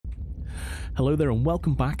Hello there and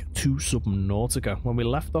welcome back to Subnautica. When we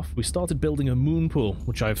left off, we started building a moon pool,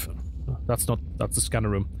 which that's the scanner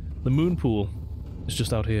room. The moon pool is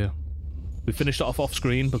just out here. We finished it off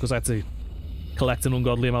screen because I had to collect an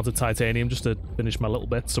ungodly amount of titanium just to finish my little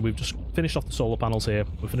bit. So we've just finished off the solar panels here.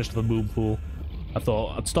 We finished the moon pool. I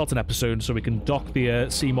thought I'd start an episode so we can dock the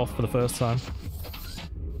Seamoth for the first time.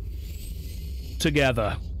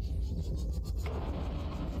 Together.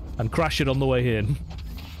 And crash it on the way in.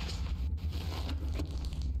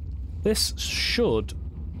 This should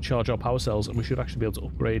charge our power cells, and we should actually be able to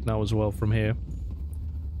upgrade now as well from here,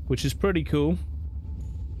 which is pretty cool.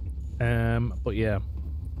 But yeah.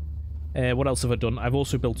 What else have I done? I've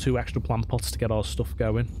also built 2 extra plant pots to get our stuff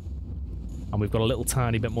going. And we've got a little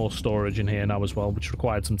tiny bit more storage in here now as well, which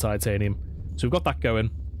required some titanium. So we've got that going,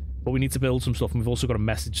 but we need to build some stuff, and we've also got a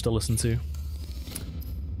message to listen to.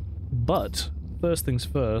 But, first things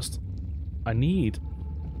first,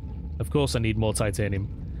 of course I need more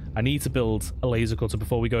titanium. I need to build a laser cutter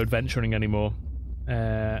before we go adventuring anymore.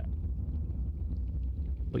 But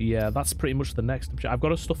yeah, that's pretty much the next objective. I've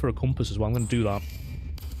got a stuff for a compass as well. I'm going to do that.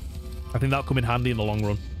 I think that'll come in handy in the long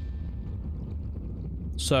run.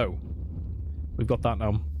 So, we've got that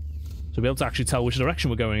now. So we'll be able to actually tell which direction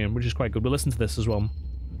we're going in, which is quite good. We'll listen to this as well.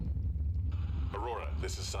 Aurora,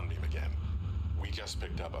 this is Sunbeam again. We just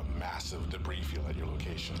picked up a massive debris field at your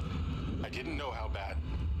location. I didn't know how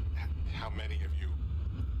many of you...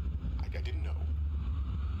 I didn't know.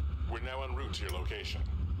 We're now en route to your location.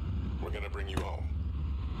 We're gonna bring you home.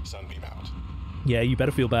 Sunbeam out. Yeah, you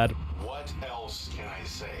better feel bad. What else can I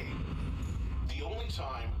say? The only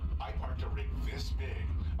time I parked a rig this big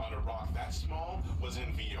on a rock that small was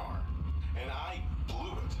in VR. And I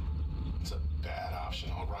blew it. It's a bad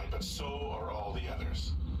option, alright, but so are all the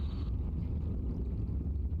others.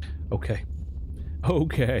 Okay.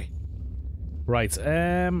 Okay. Right,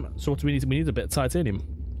 so what do we need? We need a bit of titanium.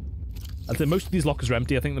 I think most of these lockers are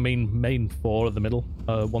empty. I think the main 4 are the middle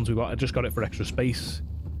ones we got. I just got it for extra space.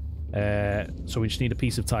 So we just need a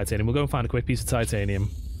piece of titanium. We'll go and find a quick piece of titanium.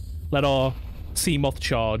 Let our Seamoth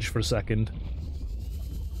charge for a second.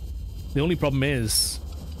 The only problem is,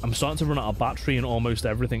 I'm starting to run out of battery in almost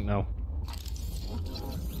everything now.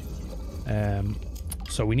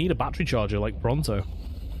 So we need a battery charger, like pronto.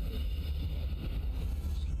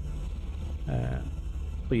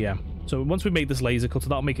 But yeah. So once we make this laser cutter,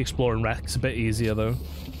 that'll make exploring wrecks a bit easier, though.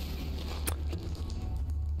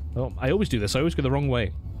 Oh, I always do this. I always go the wrong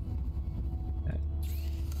way.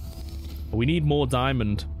 But we need more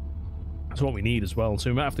diamond. That's what we need as well. So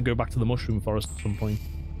we might have to go back to the mushroom forest at some point.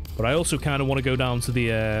 But I also kind of want to go down to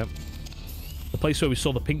the place where we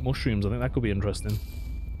saw the pink mushrooms. I think that could be interesting.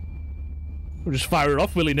 We'll just fire it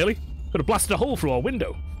off willy-nilly. Could have blasted a hole through our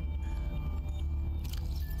window.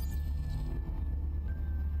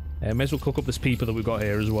 May as well cook up this peeper that we've got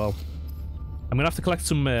here as well. I'm going to have to collect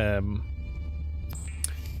some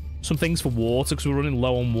things for water, because we're running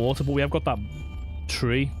low on water, but we have got that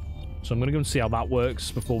tree. So I'm going to go and see how that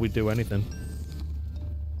works before we do anything.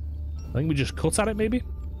 I think we just cut at it, maybe?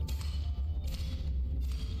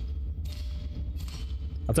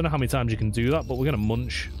 I don't know how many times you can do that, but we're going to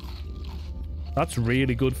munch. That's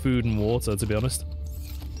really good food and water, to be honest.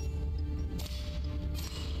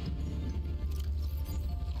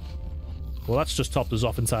 Well, that's just topped us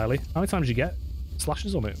off entirely. How many times you get?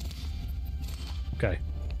 Slashes on it. Okay.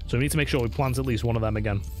 So we need to make sure we plant at least one of them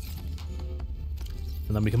again.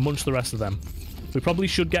 And then we can munch the rest of them. We probably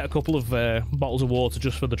should get a couple of bottles of water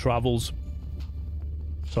just for the travels.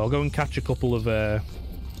 So I'll go and catch a couple of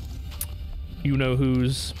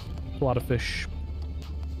you-know-who's bladderfish.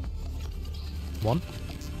 1.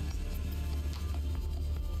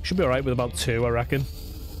 Should be alright with about 2, I reckon.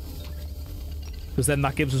 Because then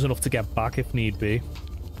that gives us enough to get back if need be.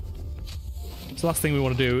 So the last thing we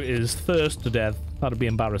want to do is thirst to death. That'd be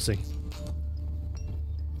embarrassing.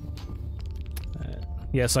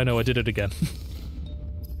 Yes, I know, I did it again.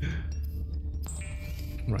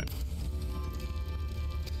 Right.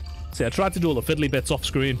 See, I tried to do all the fiddly bits off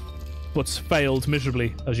screen, but failed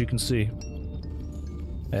miserably, as you can see.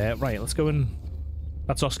 Right, let's go in.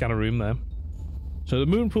 That's our scanner room there. So the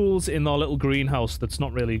moon pool's in our little greenhouse that's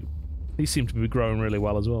not really... These seem to be growing really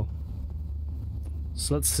well as well.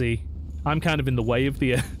 So let's see. I'm kind of in the way of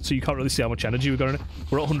the... so you can't really see how much energy we've got in it.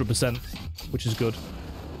 We're at 100%, which is good.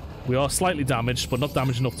 We are slightly damaged, but not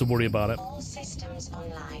damaged enough to worry about it. All systems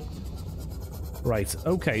online. Right,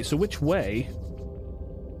 okay, so which way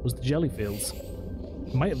was the jelly fields?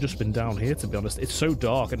 It might have just been down here, to be honest. It's so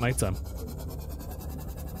dark at nighttime.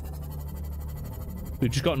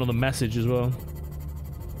 We've just got another message as well.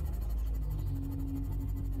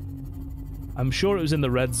 I'm sure it was in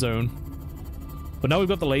the red zone. But now we've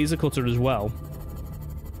got the laser cutter as well.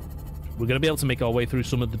 We're going to be able to make our way through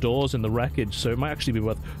some of the doors in the wreckage, so it might actually be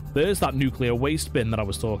worth... There's that nuclear waste bin that I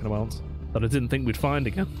was talking about, that I didn't think we'd find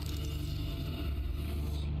again.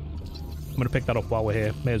 I'm going to pick that up while we're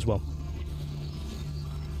here. May as well.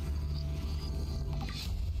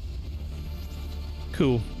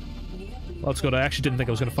 Cool. Well, that's good. I actually didn't think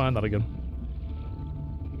I was going to find that again.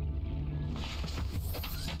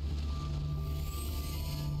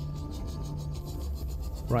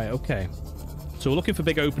 Right, okay. So we're looking for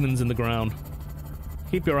big openings in the ground.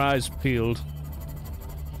 Keep your eyes peeled.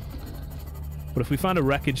 But if we find a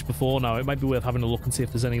wreckage before now, it might be worth having a look and see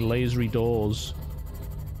if there's any lasery doors.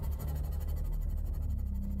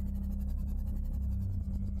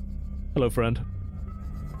 Hello, friend.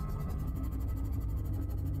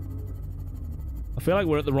 I feel like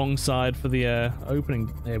we're at the wrong side for the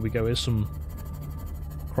opening. There we go, here's some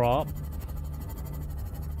crop.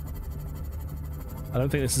 I don't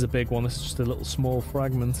think this is a big one, this is just a little small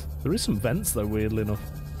fragment. There is some vents though, weirdly enough.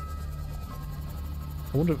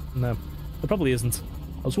 I wonder... no, there probably isn't.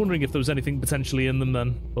 I was wondering if there was anything potentially in them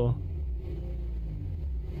then, but...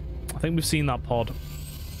 I think we've seen that pod.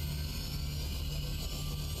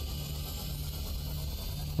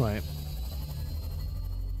 Right.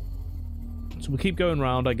 So we'll keep going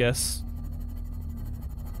round, I guess.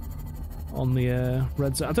 On the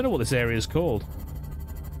red zone. I don't know what this area is called.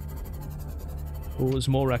 Oh, there's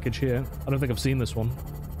more wreckage here. I don't think I've seen this one.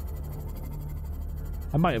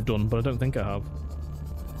 I might have done, but I don't think I have.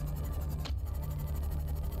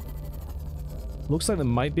 Looks like there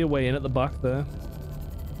might be a way in at the back there.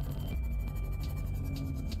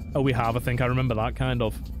 Oh, we have, I think. I remember that, kind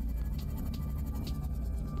of.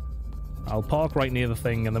 I'll park right near the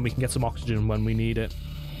thing, and then we can get some oxygen when we need it.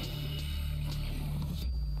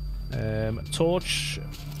 Torch...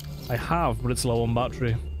 I have, but it's low on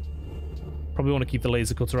battery. Probably want to keep the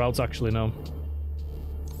laser cutter out, actually, now.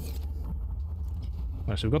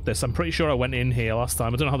 Right, so we've got this. I'm pretty sure I went in here last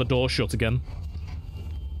time. I don't know how the door shut again.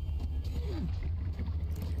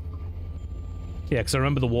 Yeah, because I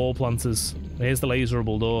remember the wall planters. Here's the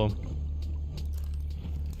laserable door.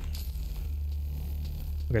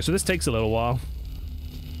 Okay, so this takes a little while.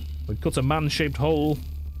 We cut a man-shaped hole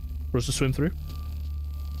for us to swim through.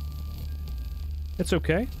 It's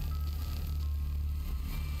okay.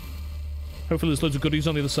 Hopefully there's loads of goodies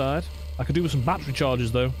on the other side. I could do with some battery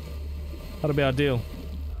charges, though. That'd be ideal.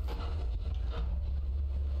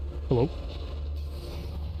 Hello.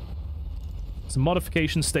 It's a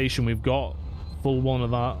modification station. We've got full one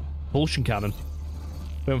of that. Propulsion cannon.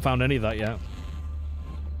 We haven't found any of that yet.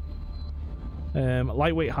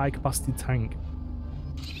 Lightweight high-capacity tank.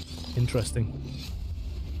 Interesting.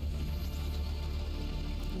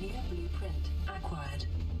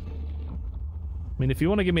 I mean, if you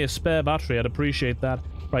want to give me a spare battery, I'd appreciate that.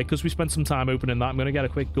 Right, because we spent some time opening that, I'm going to get a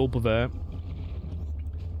quick gulp of air.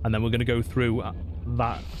 And then we're going to go through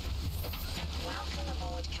that. Welcome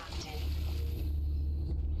aboard, Captain.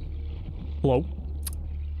 Hello.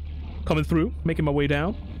 Coming through, making my way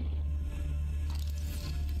down.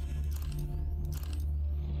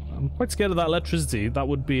 I'm quite scared of that electricity. That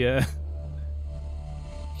would be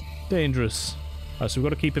dangerous. Right, so we've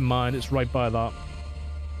got to keep in mind it's right by that.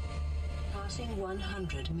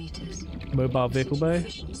 100 meters. Mobile vehicle bay.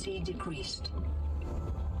 Efficiency decreased.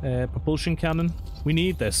 Propulsion cannon. We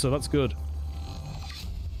need this, so that's good.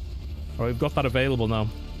 Alright, we've got that available now.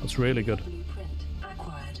 That's really good. Blueprint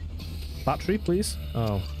acquired. Battery, please.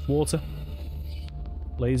 Oh, water.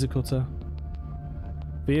 Laser cutter.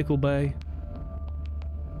 Vehicle bay.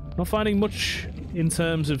 Not finding much in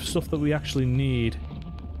terms of stuff that we actually need.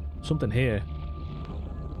 Something here.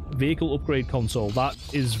 Vehicle upgrade console. That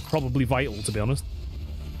is probably vital, to be honest.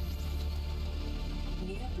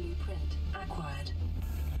 New blueprint acquired.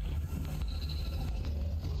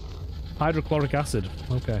 Hydrochloric acid.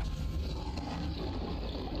 Okay.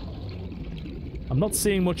 I'm not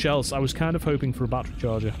seeing much else. I was kind of hoping for a battery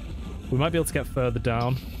charger. We might be able to get further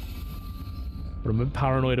down. But I'm a bit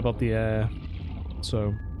paranoid about the air.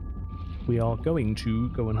 So we are going to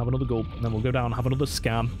go and have another gulp. And then we'll go down and have another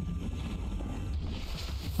scan.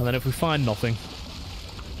 And then if we find nothing,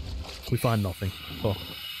 we find nothing. Oh,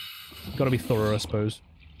 gotta be thorough, I suppose.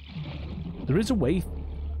 There is a way.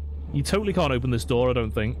 You totally can't open this door, I don't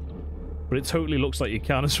think. But it totally looks like you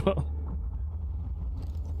can as well.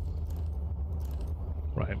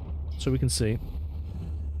 Right, so we can see.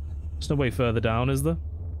 There's no way further down, is there?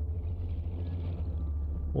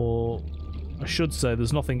 Or, I should say,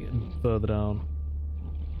 there's nothing further down.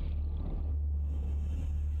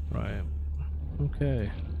 Right. Okay.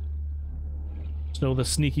 There's no other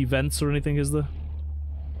sneaky vents or anything, is there?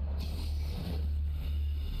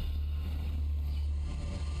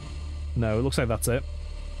 No, it looks like that's it.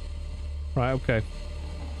 Right, okay.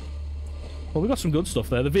 Well, we got some good stuff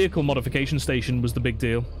there. The vehicle modification station was the big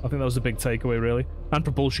deal. I think that was the big takeaway, really. And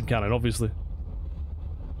propulsion cannon, obviously.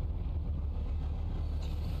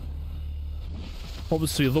 What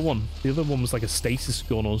was the other one? The other one was like a stasis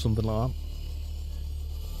gun or something like that.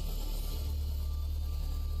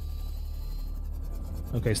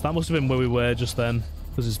 Okay, so that must have been where we were just then,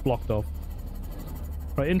 because it's blocked off.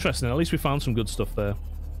 Right, interesting. At least we found some good stuff there.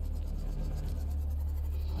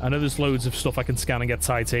 I know there's loads of stuff I can scan and get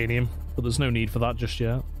titanium, but there's no need for that just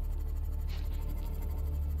yet.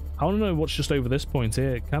 I want to know what's just over this point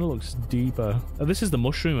here. It kind of looks deeper. Oh, this is the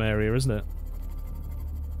mushroom area, isn't it?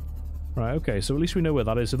 Right, okay, so at least we know where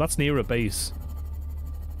that is. So that's near a base.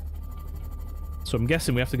 So I'm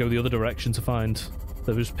guessing we have to go the other direction to find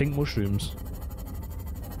those pink mushrooms.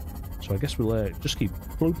 So I guess we'll just keep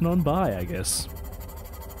floating on by, I guess.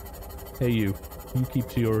 Hey, you. You keep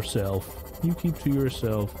to yourself. You keep to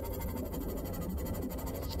yourself.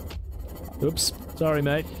 Oops. Sorry,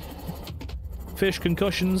 mate. Fish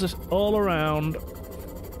concussions all around.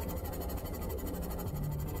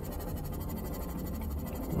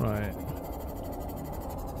 Right.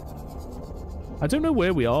 I don't know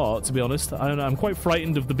where we are, to be honest. I'm quite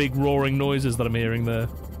frightened of the big roaring noises that I'm hearing there.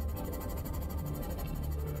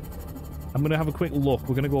 I'm going to have a quick look.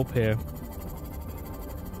 We're going to go up here.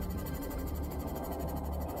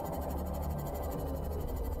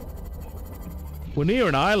 We're near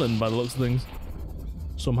an island by the looks of things.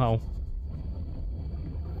 Somehow.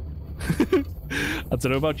 I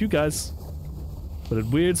don't know about you guys, but it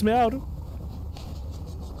weirds me out.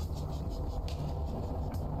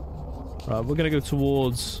 Right, we're gonna go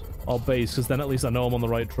towards our base, because then at least I know I'm on the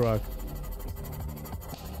right track.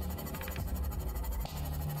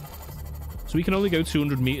 So we can only go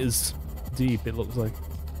 200 meters deep, it looks like.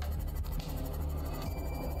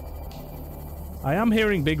 I am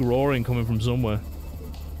hearing big roaring coming from somewhere.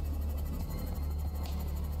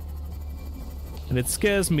 And it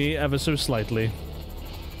scares me ever so slightly.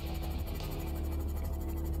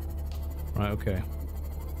 Right, okay.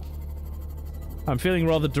 I'm feeling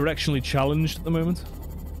rather directionally challenged at the moment.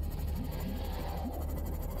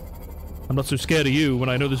 I'm not so scared of you when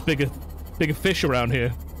I know there's bigger fish around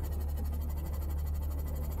here.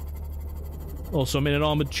 Also, I'm in an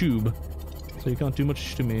armored tube, so you can't do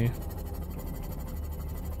much to me.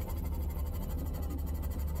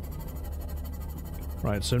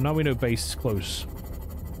 Right, so now we know base is close.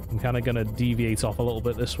 I'm kind of going to deviate off a little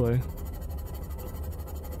bit this way.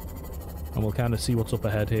 And we'll kind of see what's up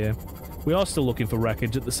ahead here. We are still looking for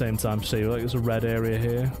wreckage at the same time, so like there's a red area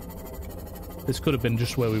here. This could have been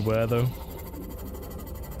just where we were, though.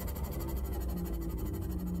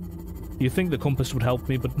 You'd think the compass would help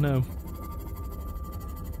me, but no.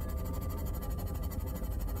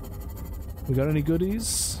 We got any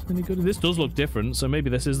goodies? Any goodies? This does look different, so maybe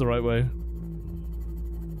this is the right way.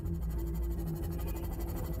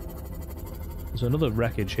 There's another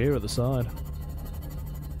wreckage here at the side.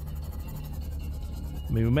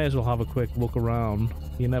 I mean, we may as well have a quick look around.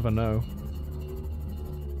 You never know.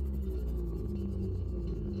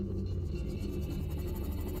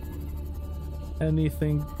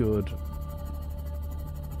 Anything good?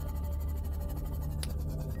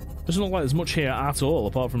 Doesn't look like there's much here at all,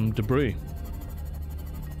 apart from debris.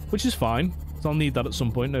 Which is fine, so I'll need that at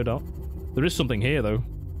some point, no doubt. There is something here, though.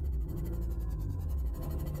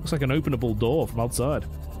 Looks like an openable door from outside.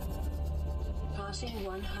 Passing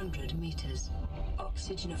 100 meters.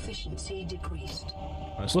 Oxygen efficiency decreased.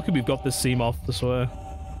 Right, it's lucky we've got this Seamoth, I swear.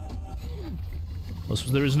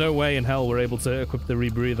 There is no way in hell we're able to equip the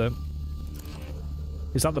rebreather.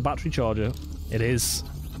 Is that the battery charger? It is.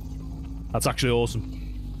 That's actually awesome.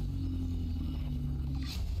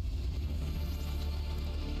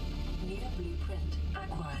 New blueprint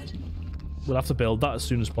acquired. We'll have to build that as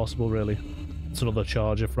soon as possible, really. It's another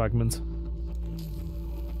charger fragment.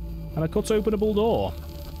 And a cut openable door.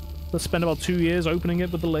 Let's spend about 2 years opening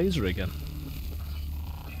it with the laser again.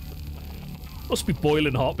 Must be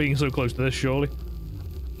boiling hot being so close to this, surely.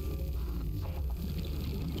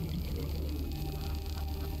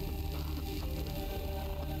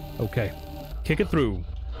 Okay. Kick it through.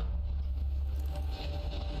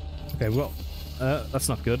 Okay, well, that's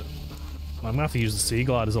not good. I'm gonna have to use the Sea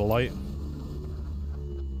Glide as a light.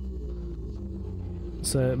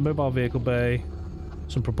 It's a mobile vehicle bay.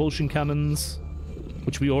 Some propulsion cannons.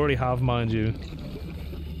 Which we already have, mind you.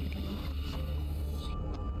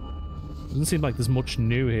 Doesn't seem like there's much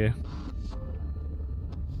new here.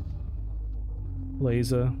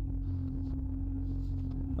 Laser.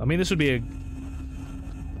 I mean, this would be a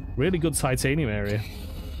really good titanium area.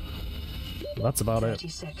 That's about it. 30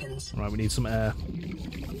 seconds. Right, we need some air.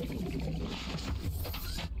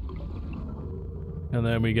 And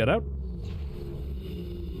then we get out.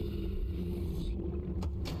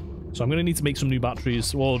 So I'm going to need to make some new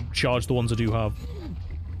batteries, or charge the ones I do have.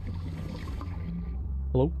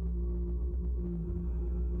 Hello?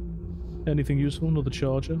 Anything useful? Another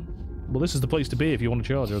charger? Well, this is the place to be if you want a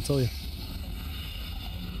charger, I'll tell you.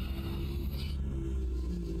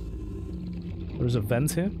 There is a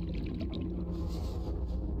vent here.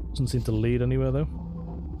 Doesn't seem to lead anywhere, though.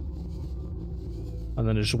 And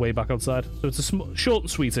then it's just way back outside. So it's a short and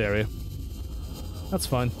sweet area. That's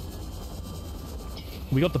fine.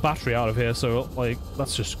 We got the battery out of here, so, like,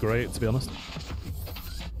 that's just great, to be honest.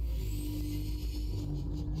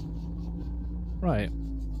 Right.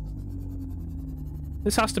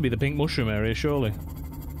 This has to be the pink mushroom area, surely.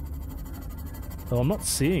 Though I'm not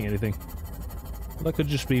seeing anything. That could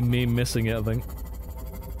just be me missing it, I think.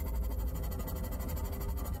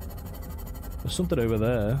 There's something over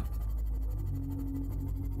there.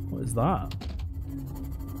 What is that?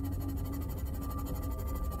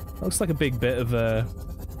 That looks like a big bit of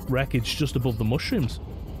wreckage just above the mushrooms.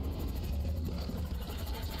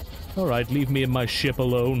 Alright, leave me and my ship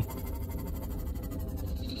alone.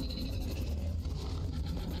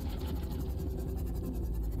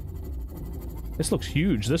 This looks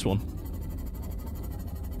huge, this one.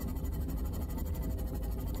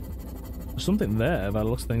 There's something there by the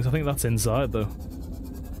looks of things. I think that's inside, though.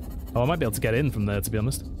 Oh, I might be able to get in from there, to be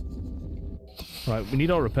honest. Right, we need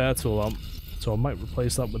our repair tool out, so I might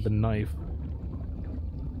replace that with the knife.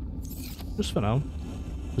 Just for now.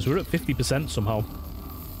 Because we're at 50% somehow.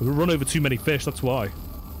 We've run over too many fish, that's why.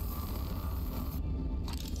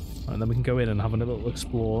 Right, and then we can go in and have a little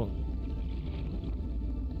explore.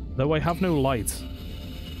 Though I have no light.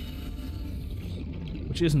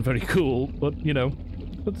 Which isn't very cool, but, you know,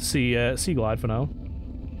 put the sea glide for now.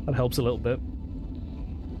 That helps a little bit.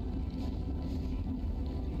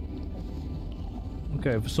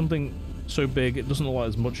 Okay, for something so big, it doesn't look like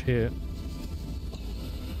there's much here.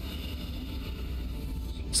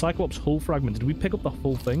 Cyclops hull fragment. Did we pick up the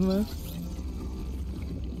whole thing there?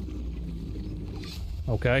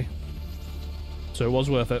 Okay. So it was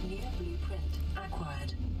worth it.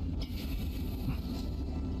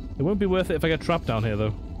 It won't be worth it if I get trapped down here,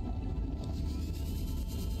 though.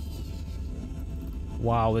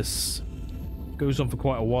 Wow, this goes on for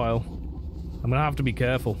quite a while. I'm gonna have to be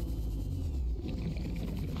careful.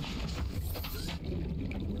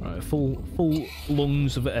 Alright, full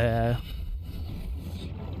lungs of air.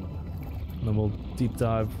 And then we'll deep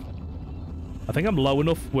dive. I think I'm low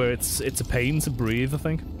enough where it's a pain to breathe, I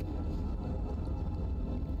think.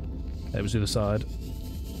 There was the other side.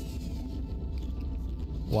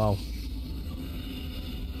 Wow.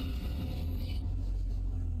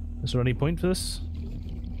 Is there any point for this?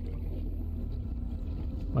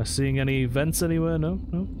 Am I seeing any vents anywhere? No?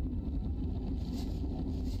 No?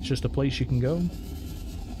 It's just a place you can go.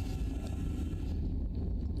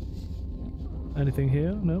 Anything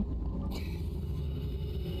here? No?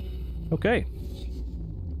 Okay.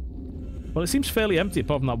 Well, it seems fairly empty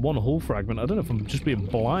apart from that one hull fragment. I don't know if I'm just being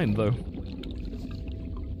blind, though.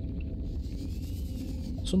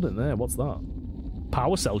 Something there. What's that?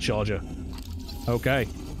 Power cell charger. Okay.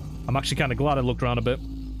 I'm actually kind of glad I looked around a bit.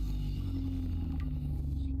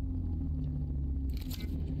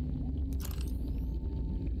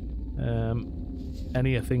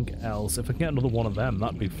 Anything else? If I can get another one of them,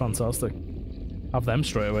 that'd be fantastic. Have them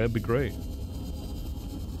straight away, it'd be great.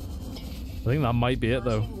 I think that might be it,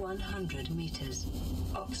 though. 100 meters.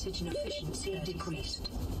 Oxygen efficiency decreased.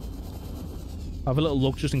 Have a little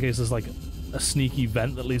look just in case there's like a sneaky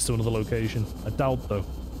vent that leads to another location. I doubt, though.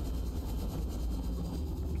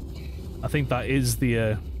 I think that is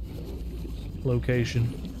the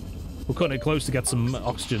location. We're cutting it close to get some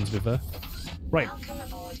oxygen, to be fair. Right.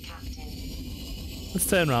 Let's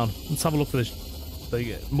turn around. Let's have a look for this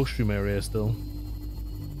the mushroom area still.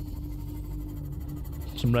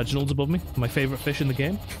 Some Reginalds above me. My favourite fish in the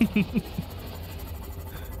game. I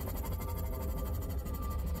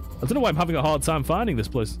don't know why I'm having a hard time finding this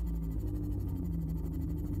place.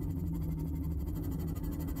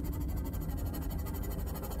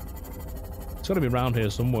 It's got to be around here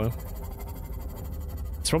somewhere.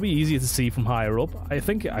 It's probably easier to see from higher up. I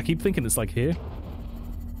keep thinking it's like here.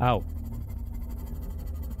 Ow.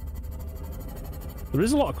 There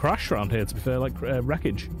is a lot of crash around here, to be fair, like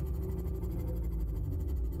wreckage.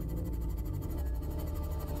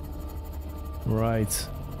 Right.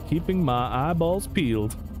 Keeping my eyeballs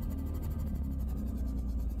peeled.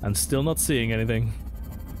 And still not seeing anything.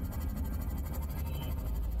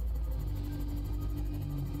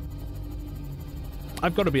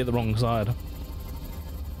 I've got to be at the wrong side.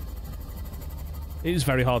 It is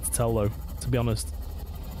very hard to tell, though, to be honest.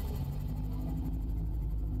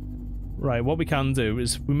 Right, what we can do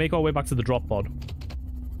is we make our way back to the drop pod.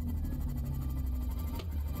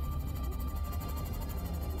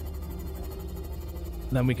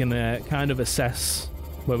 Then we can kind of assess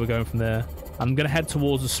where we're going from there. I'm going to head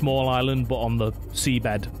towards a small island, but on the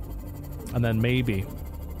seabed. And then maybe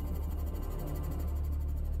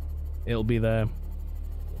it'll be there.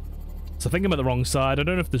 So I think I'm at the wrong side. I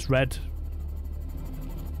don't know if there's red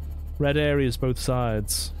areas both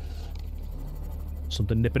sides.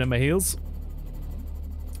 Something nipping at my heels.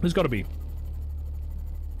 There's got to be.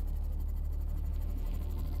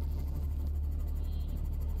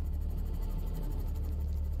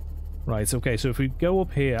 Right, okay, so if we go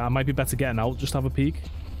up here, I might be better getting out, just have a peek.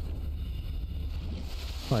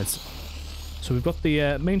 Right, so we've got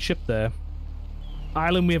the main ship there.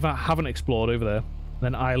 Island we haven't explored over there.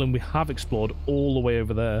 Then island we have explored all the way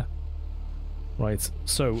over there. Right,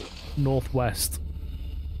 so northwest.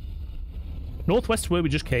 Northwest is where we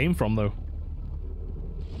just came from, though.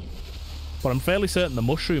 But I'm fairly certain the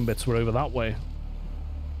mushroom bits were over that way.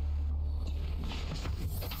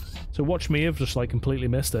 So watch me have just, like, completely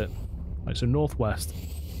missed it. Right, so northwest.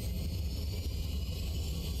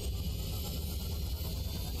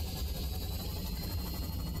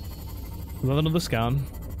 Another scan.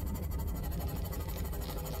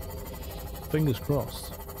 Fingers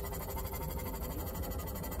crossed.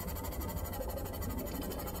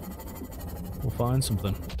 We'll find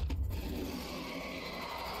something.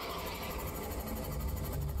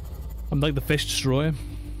 I'm like the fish destroyer.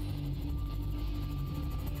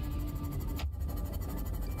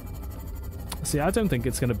 See, I don't think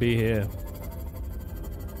it's going to be here.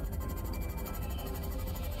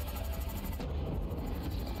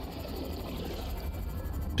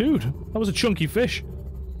 Dude, that was a chunky fish.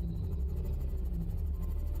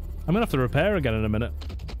 I'm going to have to repair again in a minute.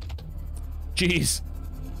 Jeez.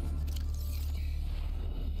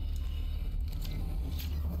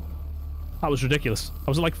 That was ridiculous. I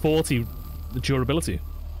was at like 40 the durability.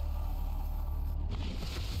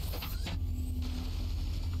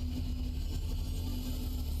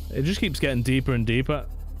 It just keeps getting deeper and deeper.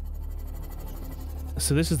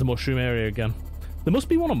 So this is the mushroom area again. There must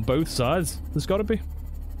be one on both sides. There's got to be.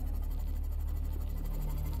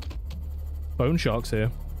 Bone sharks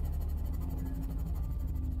here.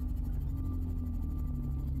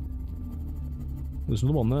 There's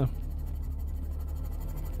another one there.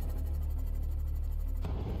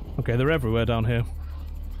 Okay, they're everywhere down here.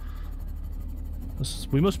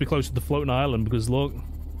 We must be close to the floating island because look.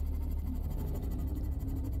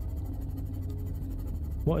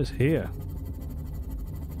 What is here?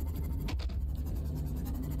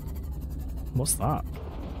 What's that?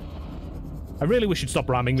 I really wish you'd stop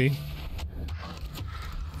ramming me.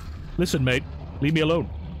 Listen, mate. Leave me alone.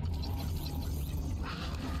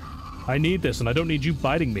 I need this, and I don't need you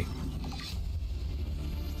biting me.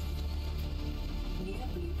 New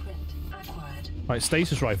blueprint acquired. Right,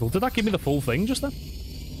 stasis rifle. Did that give me the full thing just then?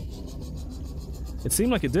 It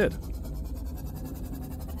seemed like it did.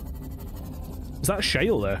 Is that a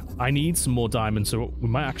shale there? I need some more diamonds, so we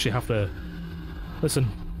might actually have to... Listen.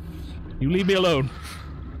 You leave me alone.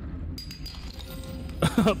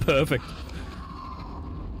 Perfect.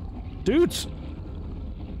 Dudes!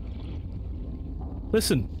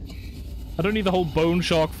 Listen. I don't need the whole bone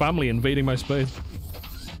shark family invading my space.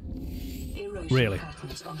 Erosion Really?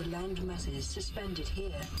 patterns on the land masses suspended here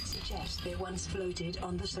suggest they once floated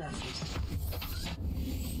on the surface.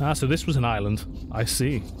 Ah, so this was an island. I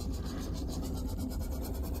see.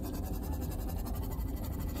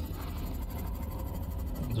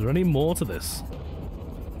 Is there any more to this?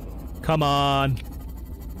 Come on!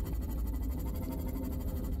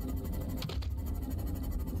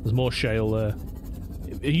 There's more shale there.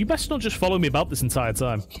 You best not just follow me about this entire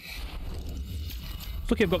time.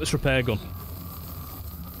 Look, I've got this repair gun.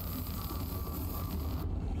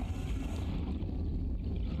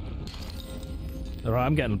 Alright,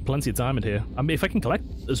 I'm getting plenty of time in here. I mean, if I can collect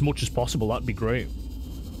as much as possible, that'd be great.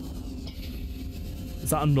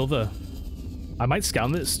 Is that another? I might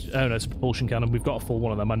scan this. Oh no, it's a propulsion cannon. We've got a full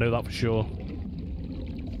one of them. I know that for sure.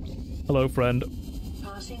 Hello, friend.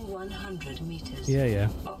 Passing 100 meters. Yeah.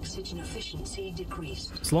 Oxygen efficiency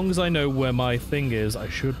decreased. As long as I know where my thing is, I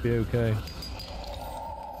should be okay.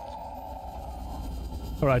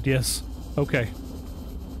 Alright, yes. Okay.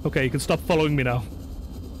 Okay, you can stop following me now.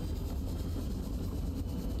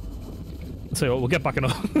 I'll tell you what, we'll get back in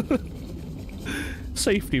our...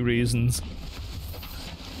 Safety reasons.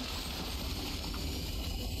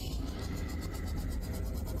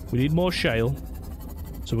 We need more shale.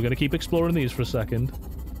 So we're going to keep exploring these for a second.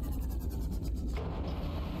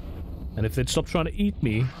 And if they'd stop trying to eat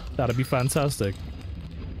me, that'd be fantastic.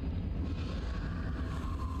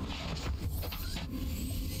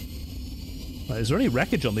 Right, is there any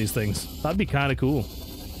wreckage on these things? That'd be kind of cool.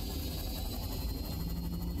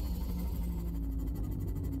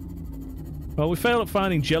 Well, we failed at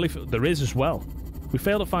finding jellyfish. There is as well. We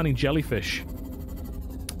failed at finding jellyfish.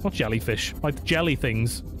 Not jellyfish, like the jelly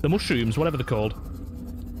things. The mushrooms, whatever they're called.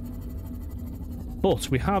 But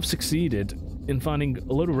we have succeeded in finding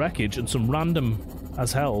a load of wreckage and some random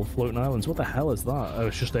as hell floating islands. What the hell is that? Oh,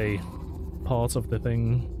 it's just a part of the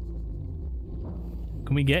thing.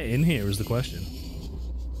 Can we get in here is the question.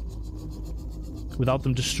 Without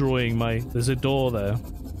them destroying my... There's a door there.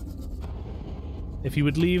 If you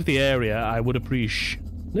would leave the area, I would appreciate...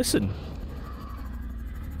 Listen.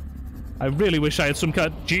 I really wish I had some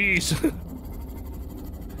kind... Jeez!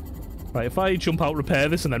 Right, if I jump out, repair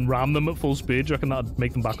this, and then ram them at full speed, do you reckon that'd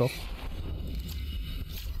make them back off?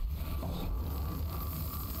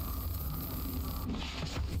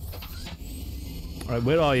 Alright,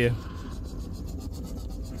 where are you?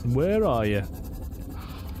 Where are you?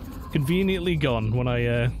 Conveniently gone when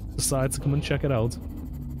I decide to come and check it out.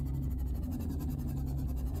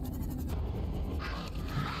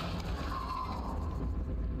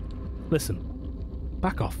 Listen.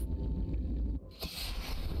 Back off.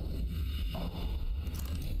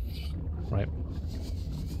 Right.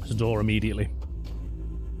 There's a door immediately.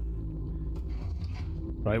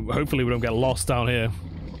 Right, hopefully we don't get lost down here.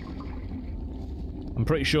 I'm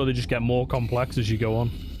pretty sure they just get more complex as you go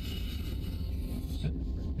on.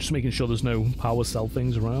 Just making sure there's no power cell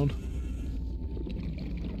things around.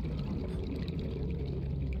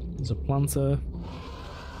 There's a planter,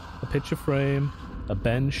 a picture frame, a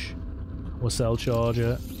bench, or a cell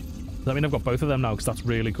charger. Does that mean I've got both of them now? Because that's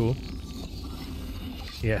really cool.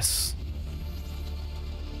 Yes.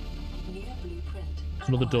 There's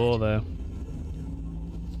another door there.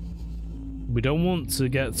 We don't want to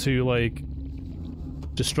get too, like,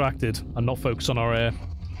 distracted and not focus on our air.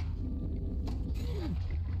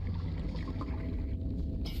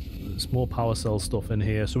 There's more power cell stuff in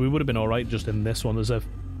here, so we would have been alright just in this one. There's a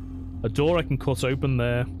door I can cut open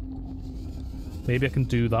there. Maybe I can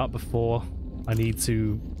do that before I need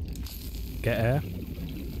to get air.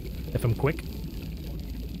 If I'm quick.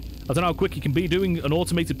 I don't know how quick you can be doing an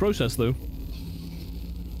automated process, though.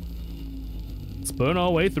 Let's burn our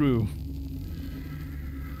way through.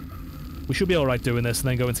 We should be alright doing this and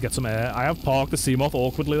then going to get some air. I have parked the Seamoth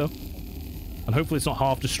awkwardly, though. And hopefully it's not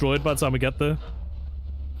half destroyed by the time we get there.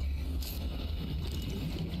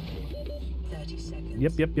 30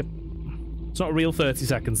 seconds. Yep. It's not a real 30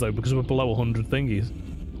 seconds, though, because we're below 100 thingies.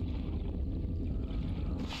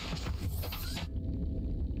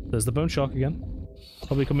 There's the bone shark again.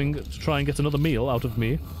 Probably coming to try and get another meal out of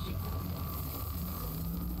me.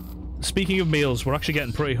 Speaking of meals, we're actually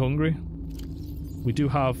getting pretty hungry. We do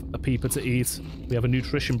have a peeper to eat, we have a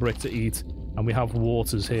nutrition brick to eat, and we have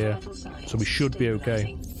waters here, so we should be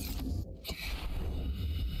okay.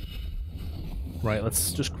 Right,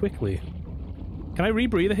 let's just quickly... Can I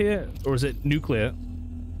rebreathe here, or is it nuclear?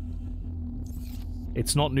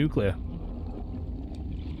 It's not nuclear.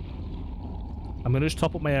 I'm gonna just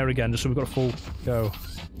top up my air again, just so we've got a full go.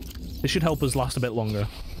 This should help us last a bit longer.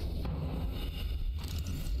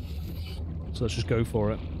 So let's just go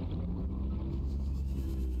for it.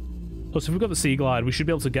 Plus, if we've got the Sea Glide, we should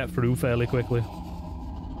be able to get through fairly quickly.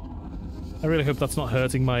 I really hope that's not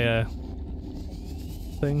hurting my,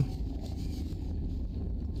 thing.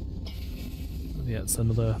 Yeah, it's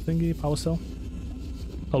another thingy, power cell.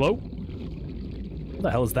 Hello? What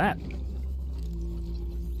the hell is that?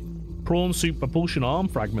 Prawn soup propulsion arm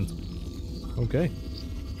fragment. Okay.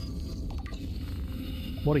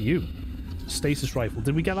 What are you? Stasis rifle.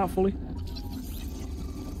 Did we get that fully?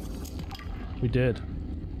 We did.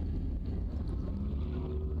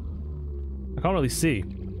 I can't really see.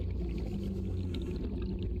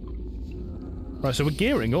 Right, so we're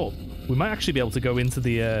gearing up. We might actually be able to go into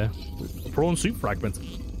the prawn soup fragment.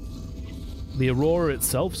 The Aurora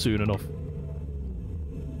itself soon enough.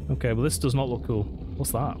 Okay, well this does not look cool.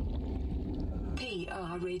 What's that?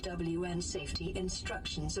 PRAWN Safety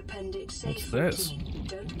Instructions Appendix Safe What's this? Routine.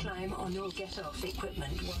 Don't climb on or get off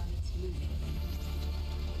equipment while it's moving.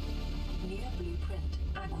 Near blueprint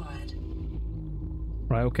acquired.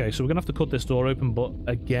 Right, okay, so we're gonna have to cut this door open, but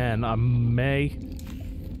again, I may...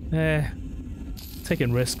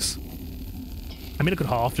 taking risks. I mean, I could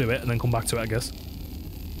half do it and then come back to it, I guess.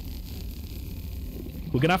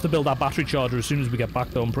 We're gonna have to build that battery charger as soon as we get back,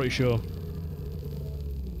 though, I'm pretty sure.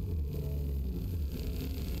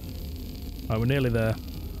 Right, we're nearly there.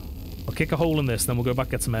 I'll kick a hole in this, then we'll go back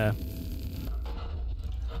get some air.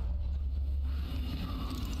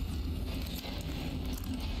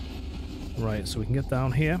 Right, so we can get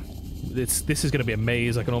down here. This is going to be a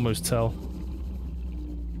maze, I can almost tell.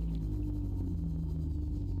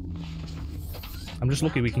 I'm just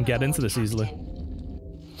lucky we can get into this easily.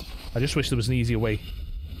 I just wish there was an easier way.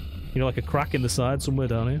 You know, like a crack in the side somewhere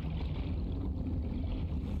down here.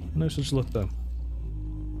 No such luck, though.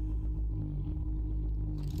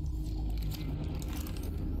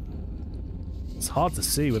 It's hard to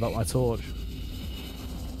see without my torch.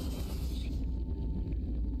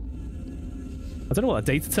 I don't know what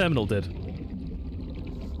that data terminal did.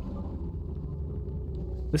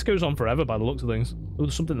 This goes on forever by the looks of things. Oh,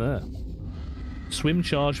 there's something there. Swim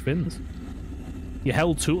charge fins. Your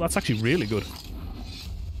held tool, that's actually really good.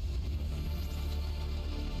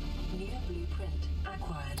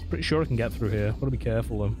 Pretty sure I can get through here. Gotta be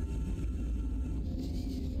careful though.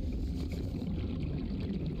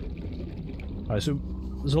 Alright, so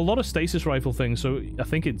there's a lot of stasis rifle things, so I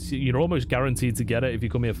think you're almost guaranteed to get it if you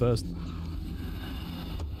come here first.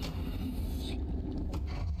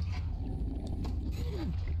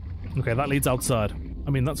 Okay, that leads outside.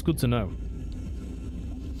 I mean, that's good to know.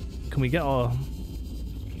 Can we get our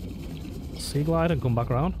sea glide and come back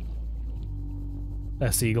around?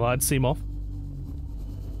 Sea glide, sea moth.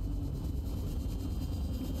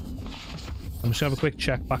 I'm just gonna have a quick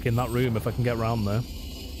check back in that room if I can get around there.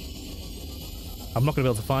 I'm not gonna be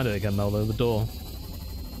able to find it again though, the door.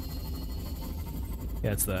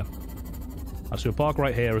 Yeah, it's there. Alright, so we'll park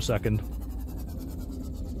right here a second.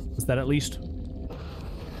 Is that at least...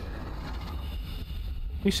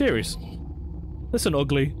 Are you serious? Listen,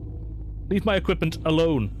 ugly. Leave my equipment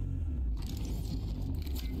alone.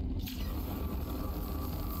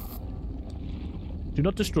 Do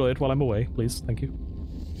not destroy it while I'm away, please. Thank you.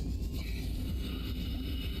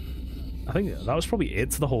 I think that was probably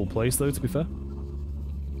it to the whole place, though, to be fair.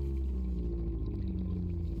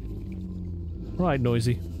 Right,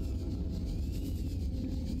 noisy.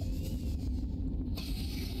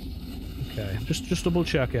 Okay, just double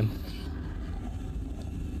checking.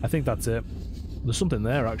 I think that's it. There's something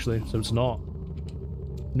there, actually, so it's not.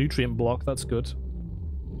 Nutrient block, that's good.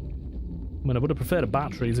 I mean, I would have preferred a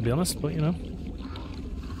battery, to be honest, but, you know.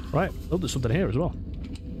 Right. Oh, there's something here as well.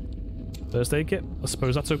 First aid kit. I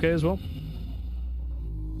suppose that's okay as well.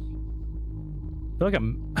 I feel like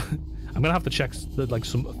I'm... I'm gonna have to check, like,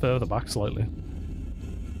 some further back slightly.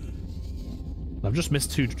 I've just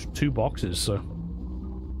missed two boxes, so...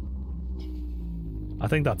 I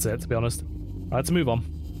think that's it, to be honest. Alright, let's move on.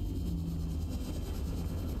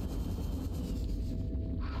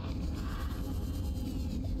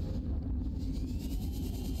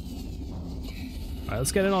 Alright,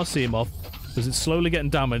 let's get in our sea moth, because it's slowly getting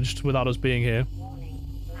damaged without us being here. Warning.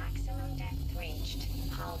 Maximum depth reached.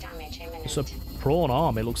 Hull damage imminent. It's a prawn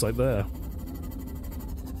arm, it looks like there.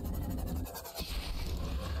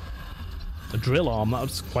 A drill arm, that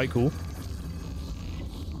was quite cool.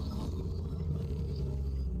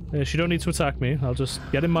 Yeah, she don't need to attack me. I'll just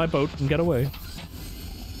get in my boat and get away.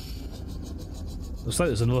 Looks like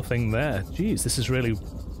there's another thing there. Jeez, this is really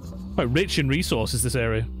quite rich in resources, this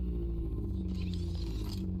area.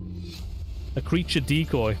 A creature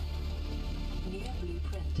decoy.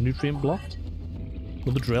 Nutrient block?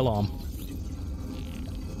 With a drill arm.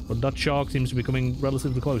 But that shark seems to be coming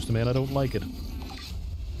relatively close to me and I don't like it.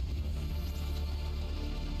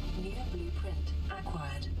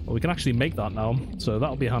 Well, we can actually make that now, so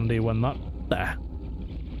that'll be handy when that... There.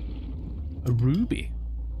 A ruby.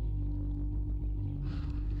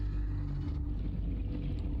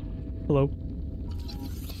 Hello.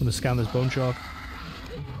 I'm gonna scan this bone shark.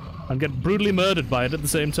 And get brutally murdered by it at the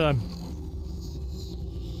same time.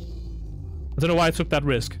 I don't know why I took that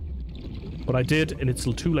risk. But I did, and it's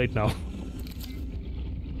too late now.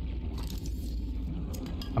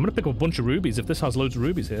 I'm gonna pick up a bunch of rubies if this has loads of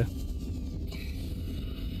rubies here.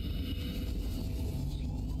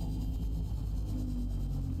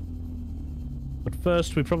 But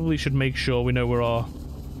first, we probably should make sure we know where our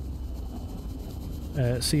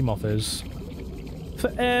sea moth is.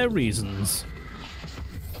 For air reasons.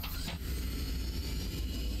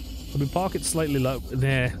 Let me park it slightly low.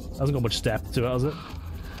 There. Hasn't got much depth to it, has it?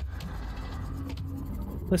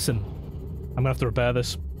 Listen. I'm gonna have to repair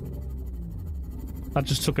this. That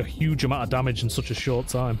just took a huge amount of damage in such a short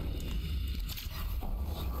time.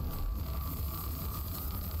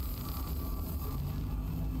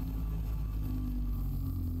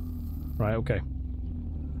 Right, okay.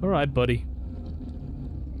 Alright, buddy.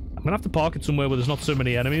 I'm gonna have to park it somewhere where there's not so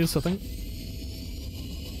many enemies, I think.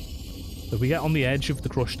 If we get on the edge of the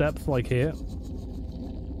crush depth, like here.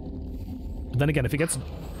 then again, if it gets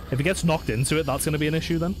knocked into it, that's going to be an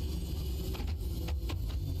issue then.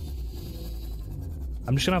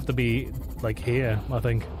 I'm just going to have to be, like, here, I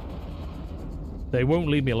think. They won't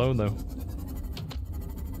leave me alone, though.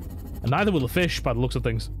 And neither will the fish, by the looks of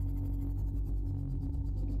things.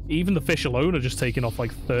 Even the fish alone are just taking off,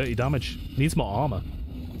 like, 30 damage. Needs more armor.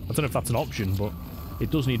 I don't know if that's an option, but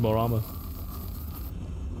it does need more armor.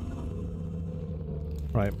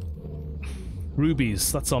 Right.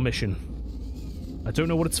 Rubies, that's our mission. I don't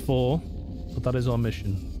know what it's for, but that is our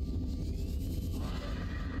mission.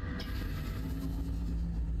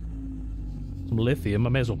 Some lithium, I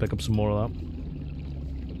may as well pick up some more of that.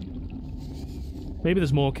 Maybe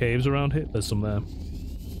there's more caves around here. There's some there.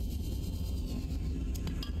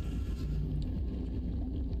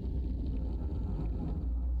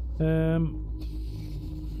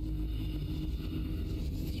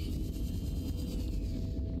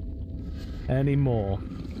 Any more?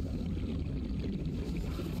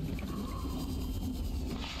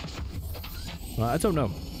 I don't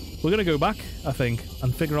know. We're gonna go back, I think,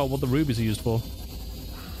 and figure out what the rubies are used for.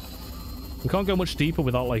 We can't go much deeper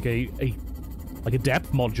without like a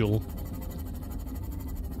depth module.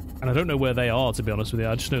 And I don't know where they are, to be honest with you.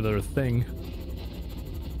 I just know they're a thing.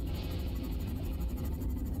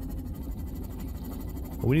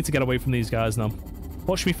 But we need to get away from these guys now.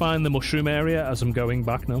 Watch me find the mushroom area as I'm going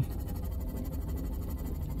back now.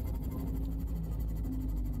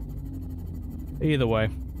 Either way.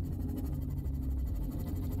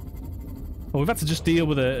 Well, we've had to just deal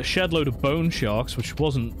with a shed load of bone sharks, which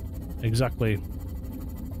wasn't exactly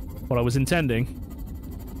what I was intending.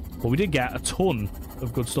 But we did get a ton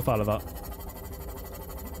of good stuff out of that.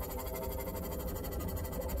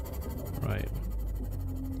 Right.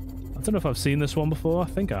 I don't know if I've seen this one before. I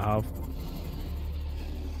think I have.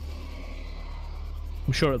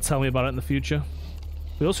 I'm sure it'll tell me about it in the future.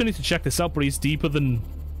 We also need to check this out, but he's deeper than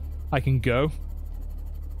I can go.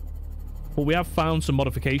 But we have found some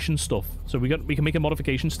modification stuff. So we can make a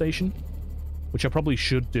modification station, which I probably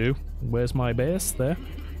should do. Where's my base? There.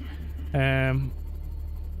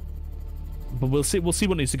 But we'll see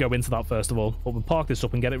what needs to go into that first of all. But we'll park this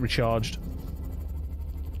up and get it recharged.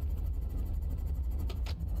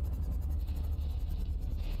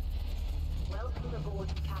 Welcome aboard,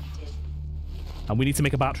 Captain. And we need to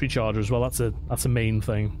make a battery charger as well. That's a main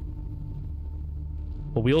thing.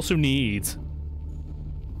 But we also need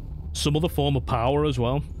some other form of power as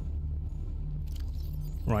well.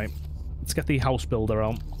 Right. Let's get the house builder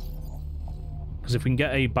out. Because if we can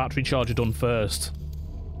get a battery charger done first,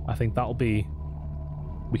 I think that'll be...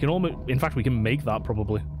 We can almost... In fact, we can make that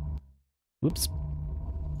probably. Whoops.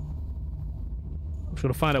 I'm just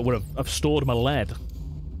going to find out where I've stored my lead.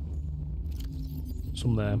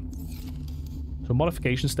 Some there. So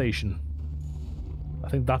modification station. I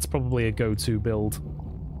think that's probably a go-to build.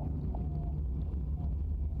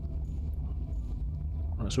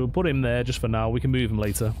 Right, so we'll put him there just for now. We can move him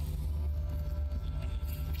later.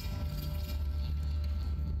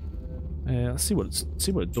 Let's see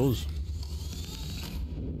what it does.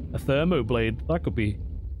 A thermo blade. That could be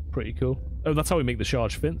pretty cool. Oh, that's how we make the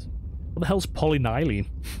charge fins. What the hell's polynylene?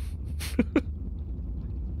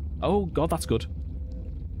 Oh god, that's good.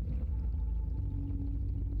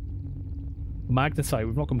 Magnetite.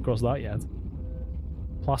 We've not come across that yet.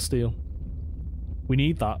 Plasteel. We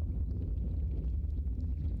need that.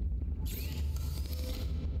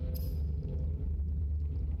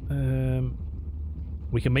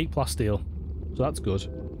 We can make plasteel, so that's good.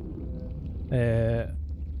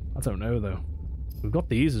 I don't know though. We've got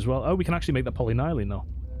these as well. Oh, we can actually make the polynylene now.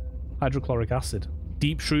 Hydrochloric acid.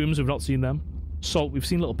 Deep shrooms, we've not seen them. Salt, we've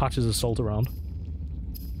seen little patches of salt around.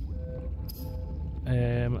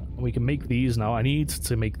 We can make these now. I need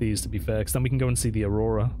to make these, to be fair, because then we can go and see the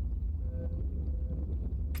aurora.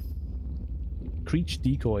 Creech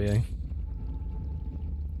decoy, eh?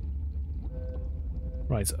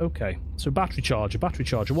 Right, okay. So battery charger,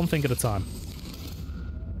 one thing at a time.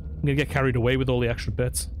 I'm gonna get carried away with all the extra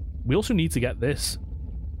bits. We also need to get this.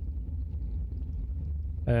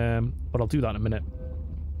 But I'll do that in a minute.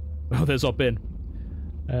 Oh, there's our bin.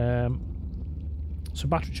 So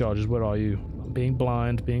battery chargers, where are you? Being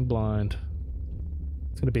blind.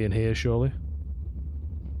 It's gonna be in here, surely.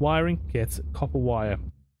 Wiring kit, copper wire.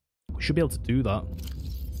 We should be able to do that.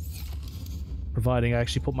 Providing I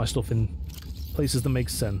actually put my stuff in places that make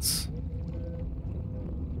sense.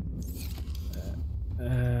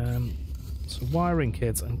 So wiring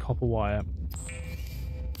kit and copper wire.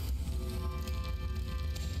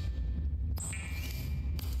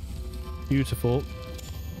 Beautiful.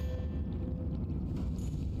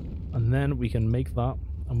 And then we can make that,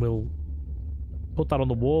 and we'll put that on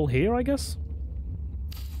the wall here, I guess?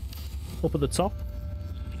 up at the top.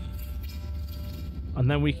 And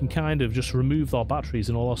then we can kind of just remove our batteries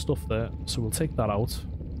and all our stuff there. So we'll take that out.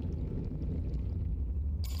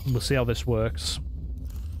 And we'll see how this works.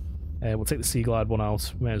 We'll take the Sea Glide one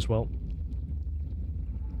out. May as well.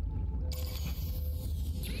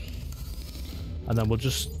 And then we'll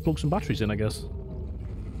just plug some batteries in, I guess.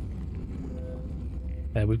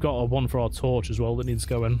 We've got a one for our torch as well that needs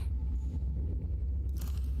going.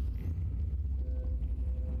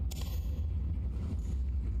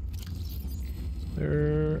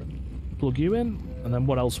 Plug you in, and then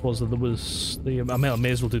what else was there? There was the... I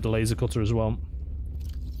may as well do the laser cutter as well,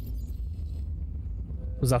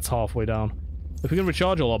 because that's halfway down. If we can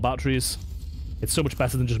recharge all our batteries, it's so much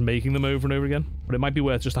better than just making them over and over again. But it might be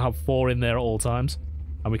worth just to have 4 in there at all times,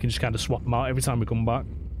 and we can just kind of swap them out every time we come back.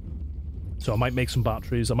 So I might make some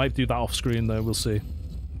batteries. I might do that off screen though, we'll see.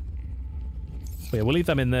 But yeah, we'll leave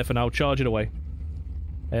them in there for now. Charge it away.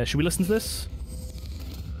 Should we listen to this?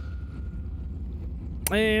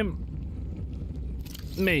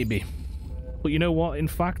 Maybe. But you know what? In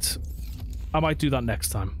fact, I might do that next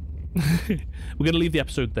time. We're going to leave the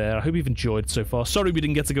episode there. I hope you've enjoyed so far. Sorry we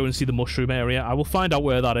didn't get to go and see the mushroom area. I will find out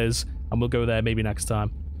where that is, and we'll go there maybe next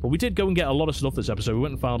time. But we did go and get a lot of stuff this episode. We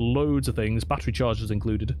went and found loads of things, battery chargers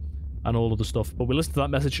included, and all of the stuff. But we'll listen to that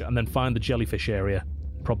message and then find the jellyfish area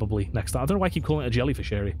probably next time. I don't know why I keep calling it a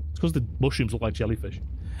jellyfish area. It's because the mushrooms look like jellyfish.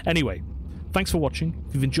 Anyway, thanks for watching.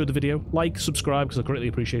 If you've enjoyed the video, like, subscribe, because I greatly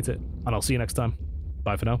appreciate it. And I'll see you next time.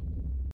 Bye for now.